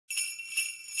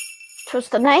'Twas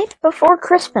the night before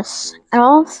Christmas, and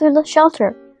all through the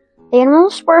shelter, the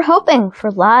animals were hoping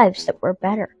for lives that were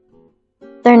better.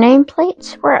 Their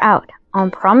nameplates were out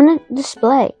on prominent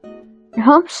display, in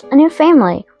hopes a new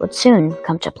family would soon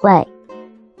come to play.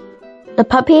 The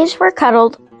puppies were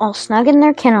cuddled, all snug in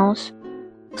their kennels,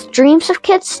 with dreams of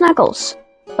kid snuggles,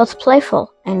 both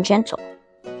playful and gentle.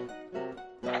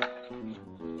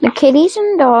 The kitties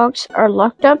and dogs are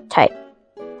locked up tight,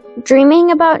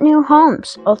 dreaming about new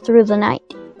homes all through the night.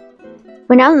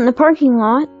 When out in the parking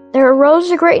lot, there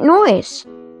arose a great noise.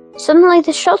 Suddenly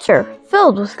the shelter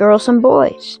filled with girls and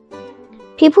boys.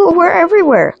 People were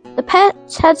everywhere. The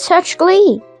pets had such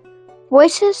glee.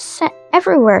 Voices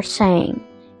everywhere saying,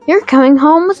 "You're coming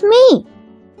home with me."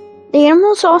 The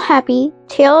animals all happy,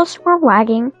 tails were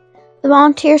wagging. The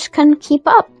volunteers couldn't keep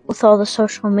up with all the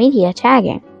social media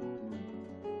tagging.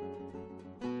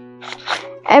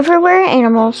 Everywhere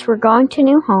animals were going to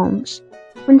new homes.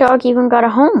 One dog even got a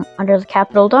home under the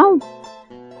Capitol dome.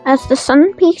 As the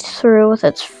sun peeked through with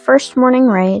its first morning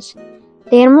rays,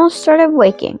 the animals started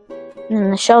waking, and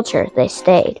in the shelter they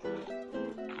stayed.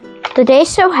 The day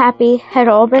so happy had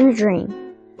all been a dream.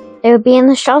 They would be in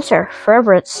the shelter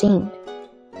forever it seemed.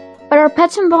 But our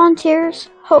pets and volunteers,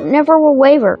 hope never will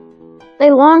waver.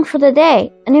 They long for the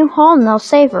day, a new home they'll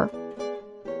savor.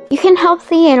 You can help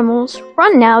the animals.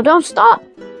 Run now, don't stop.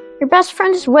 Your best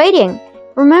friend is waiting.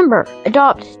 Remember,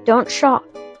 adopt, don't shop.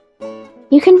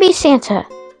 You can be Santa.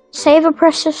 Save a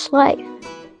precious life.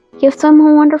 Give them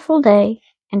a wonderful day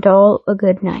and all a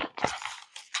good night.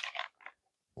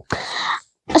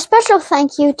 A special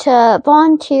thank you to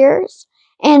volunteers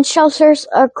and shelters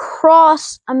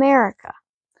across America.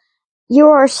 You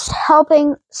are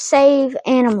helping save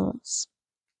animals.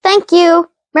 Thank you.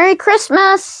 Merry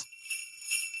Christmas!